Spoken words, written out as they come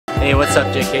Hey, what's up,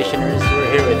 Jaycationers?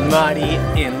 We're here with Madi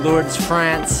in Lourdes,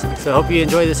 France. So I hope you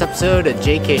enjoy this episode of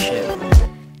Jaycation.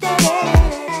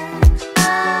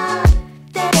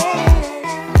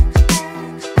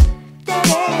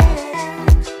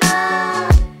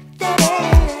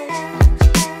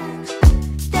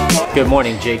 Good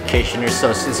morning, Jaycationers.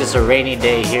 So since it's a rainy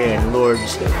day here in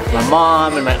Lourdes, my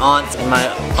mom and my aunts and my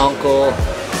uncle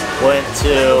went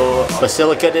to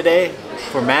Basilica today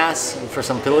for Mass and for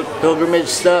some pilgrimage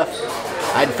stuff.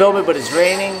 I'd film it, but it's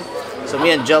raining. So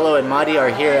me and Jello and Madi are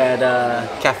here at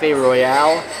Café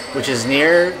Royal, which is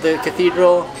near the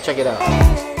cathedral. Check it out.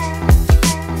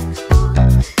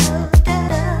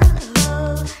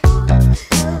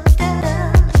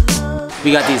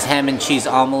 We got these ham and cheese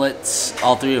omelets.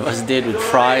 All three of us did with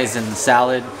fries and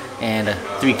salad, and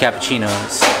 3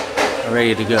 cappuccinos are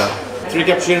ready to go. 3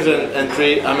 cappuccinos and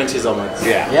 3 ham and cheese omelets.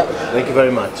 Yeah. Yep. Thank you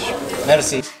very much.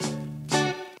 Merci.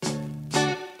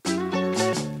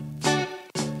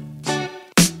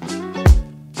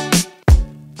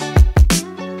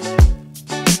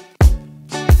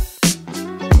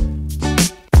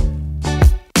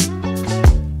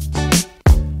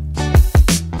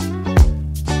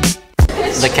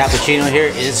 The cappuccino here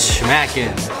is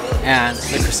schmackin', and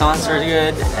the croissants are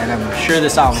good, and I'm sure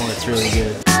this omelet's really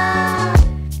good.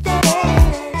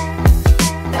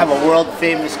 I have a world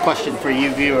famous question for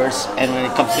you viewers, and when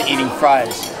it comes to eating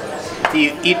fries. Do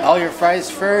you eat all your fries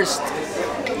first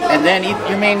and then eat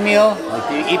your main meal? Like,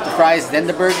 do you eat the fries then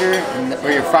the burger,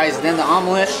 or your fries then the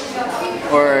omelet?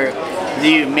 Or do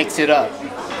you mix it up?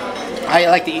 I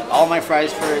like to eat all my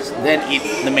fries first, then eat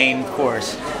the main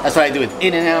course. That's what I do with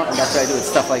In-N-Out, and that's what I do with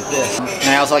stuff like this. And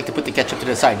I also like to put the ketchup to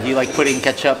the side. Do you like putting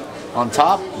ketchup on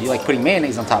top? Do you like putting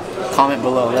mayonnaise on top? Comment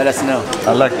below, let us know.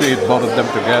 I like to eat both of them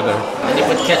together. And you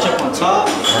put ketchup on top?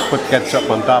 I put ketchup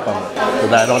on top of it, so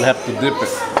that I don't have to dip it.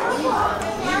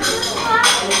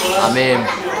 I mean,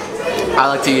 I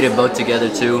like to eat it both together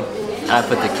too. I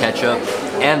put the ketchup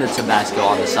and the Tabasco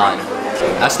on the side.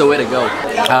 That's the way to go.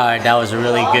 Alright, that was a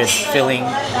really good filling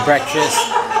breakfast.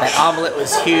 That omelet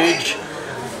was huge.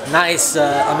 Nice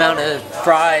amount of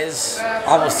fries,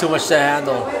 almost too much to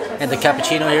handle. And the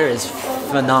cappuccino here is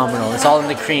phenomenal. It's all in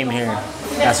the cream here.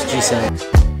 That's what she said.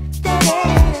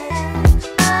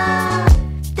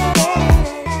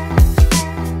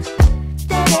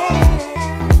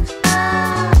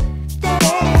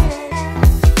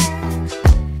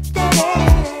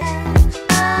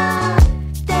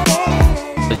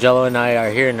 Jello and I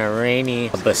are here in a rainy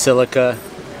Basilica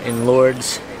in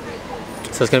Lourdes.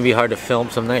 So it's going to be hard to film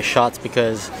some nice shots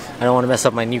because I don't want to mess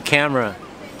up my new camera.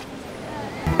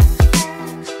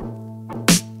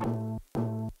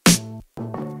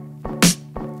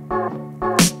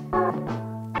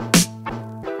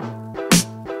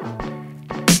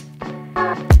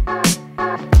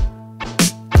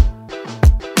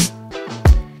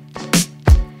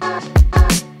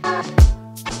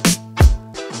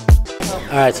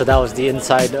 Alright, so that was the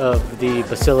inside of the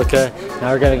Basilica.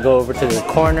 Now we're going to go over to the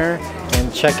corner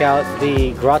and check out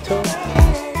the grotto.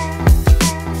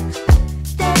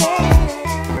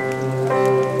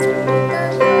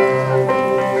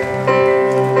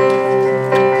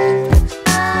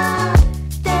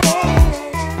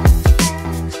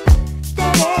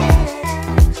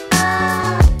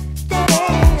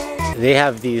 They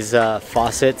have these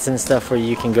faucets and stuff where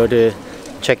you can go to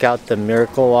check out the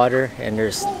miracle water, and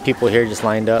there's people here just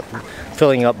lined up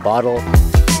filling up bottles.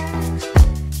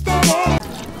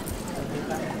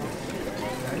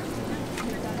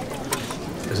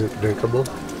 Is it drinkable?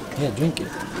 Yeah, drink it.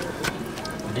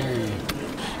 There.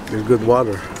 It's good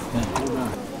water.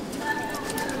 Yeah.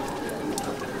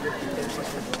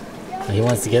 He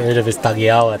wants to get rid of his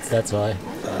tagiawats, that's why.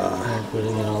 I'm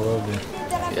putting it all over.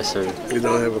 Yes, sir. You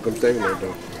don't have a container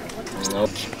though.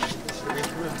 Nope.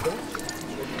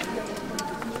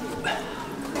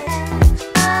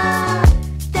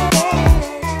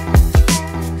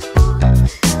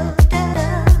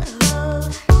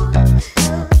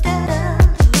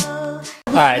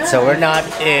 Alright, so we're not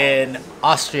in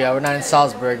Austria, we're not in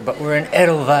Salzburg, but we're in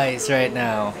Edelweiss right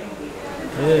now.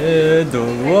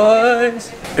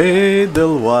 Edelweiss.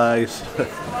 Edelweiss.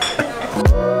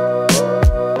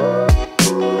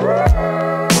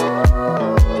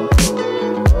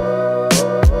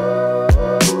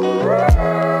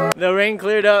 The rain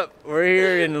cleared up. We're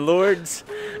here in Lourdes.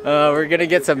 We're gonna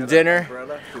get some dinner.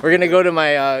 We're gonna go to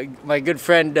my my good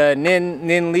friend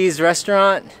Nin Lee's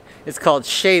restaurant. It's called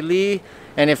Chez Ly.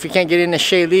 And if we can't get into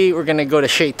Chez Ly, we're gonna go to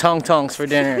Chez Tong Tongs for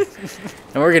dinner.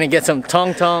 And we're gonna get some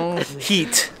Tong Tong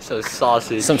heat. So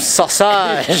sausage. Some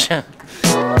sausage.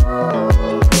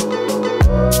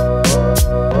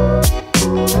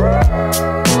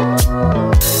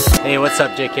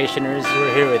 up, Jaycationers?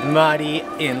 We're here with Mari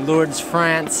in Lourdes,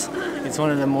 France. It's one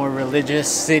of the more religious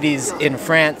cities in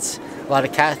France. A lot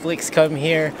of Catholics come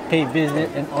here, pay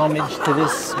visit and homage to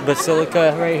this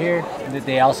basilica right here.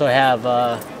 They also have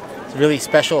really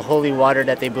special holy water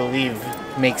that they believe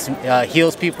makes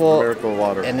heals people. Miracle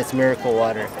water. And it's miracle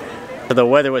water. The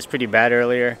weather was pretty bad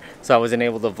earlier, so I wasn't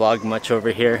able to vlog much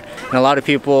over here. And a lot of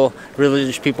people,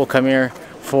 religious people, come here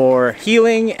for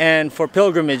healing and for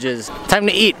pilgrimages. Time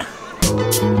to eat.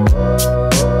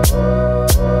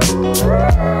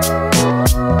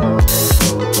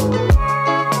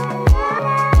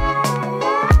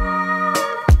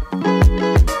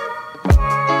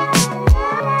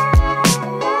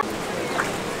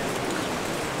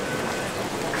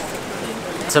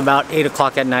 It's about 8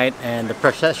 o'clock at night and the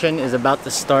procession is about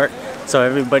to start, so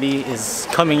everybody is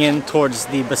coming in towards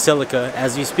the basilica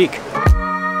as we speak.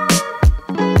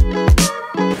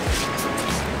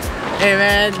 Hey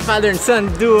man, father and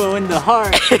son duo in the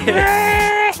heart.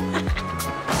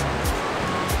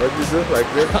 What is this, like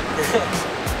this?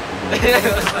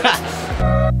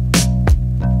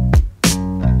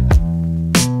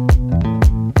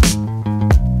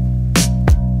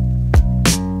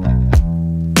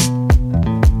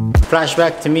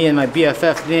 Flashback to me and my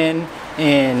BFF then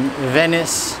in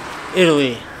Venice,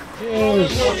 Italy.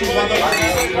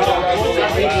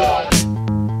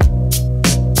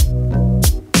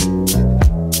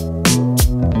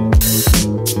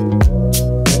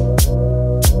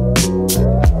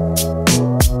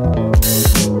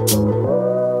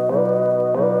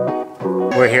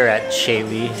 We're here at Chez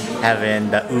Ly having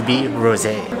the Ubi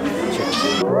Rosé. Cheers.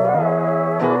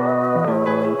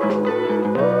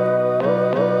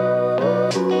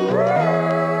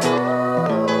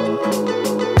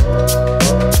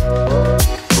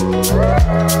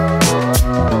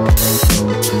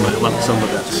 Some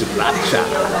of that sriracha.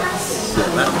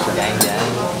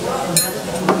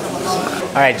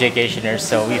 Alright, Jaycationers,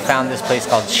 so we found this place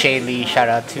called Chez Ly. Shout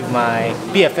out to my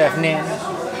BFF Nin.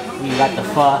 We got the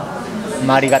pho.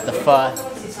 Mari got the pho.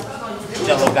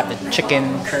 Jello got the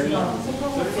chicken curry.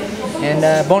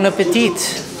 And bon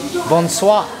appetit.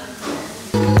 Bonsoir.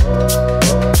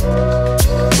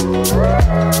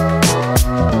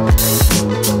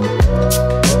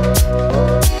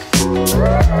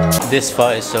 This pho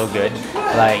is so good.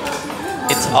 Like,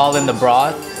 it's all in the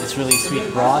broth. It's really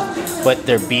sweet broth, but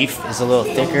their beef is a little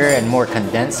thicker and more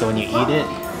condensed, so when you eat it,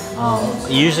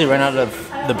 you usually run out of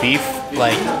the beef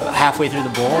like halfway through the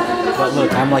bowl. But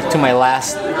look, I'm like to my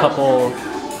last couple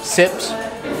sips,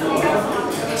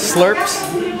 slurps,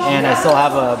 and I still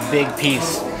have a big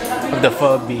piece of the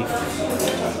pho beef.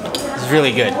 It's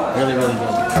really good, really, really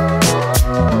good.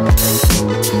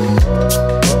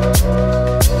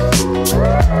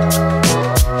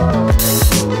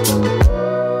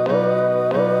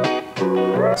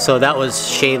 So that was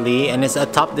Chez Ly, and it's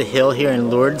atop the hill here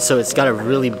in Lourdes, so it's got a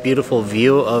really beautiful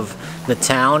view of the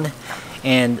town,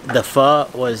 and the pho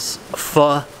was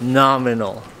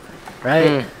phenomenal,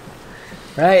 right?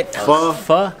 Right? Pho?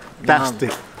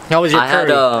 Fantastic. How was your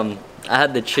curry? I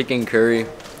had the chicken curry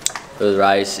with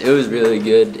rice. It was really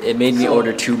good. It made me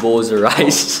order 2 bowls of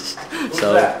rice.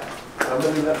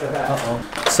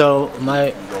 So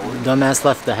my dumbass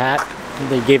left the hat.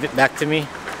 They gave it back to me.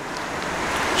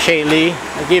 Chez Ly,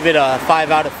 I gave it a 5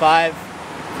 out of 5.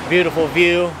 Beautiful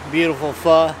view, beautiful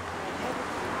pho.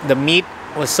 The meat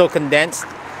was so condensed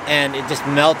and it just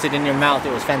melted in your mouth.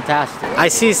 It was fantastic. I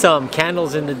see some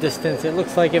candles in the distance. It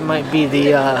looks like it might be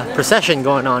the procession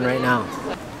going on right now.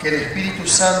 Que el Espíritu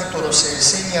Santo nos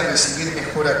enseñe a recibir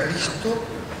mejor a Cristo,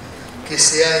 que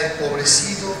se ha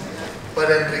empobrecido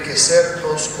para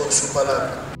enriquecernos con su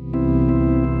palabra.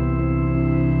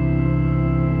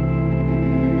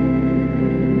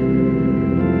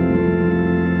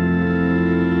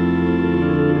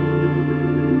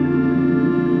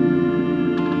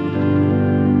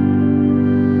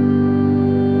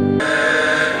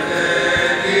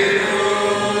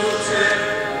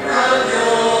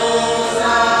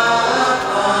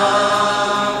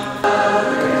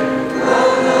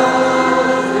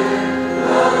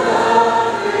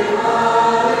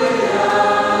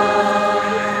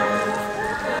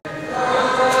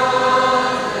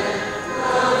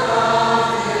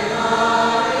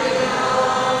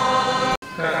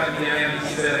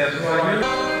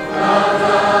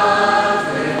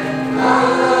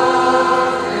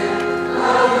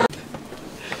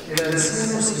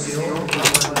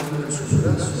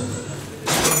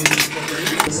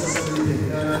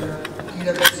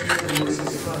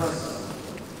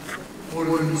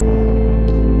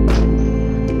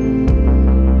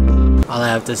 All I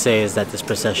have to say is that this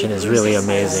procession is really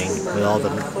amazing, with all the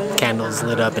candles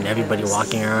lit up and everybody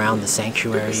walking around the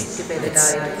sanctuary.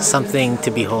 It's something to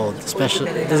behold,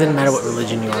 especially, it doesn't matter what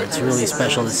religion you are, it's really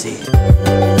special to see.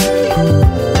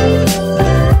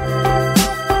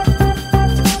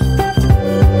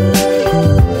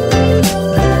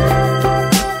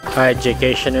 Alright,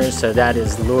 Jaycationers, so that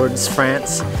is Lourdes,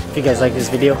 France. If you guys like this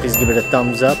video, please give it a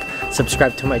thumbs up.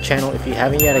 Subscribe to my channel if you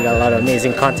haven't yet. I got a lot of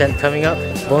amazing content coming up.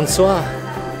 Bonsoir.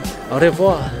 Au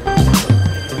revoir.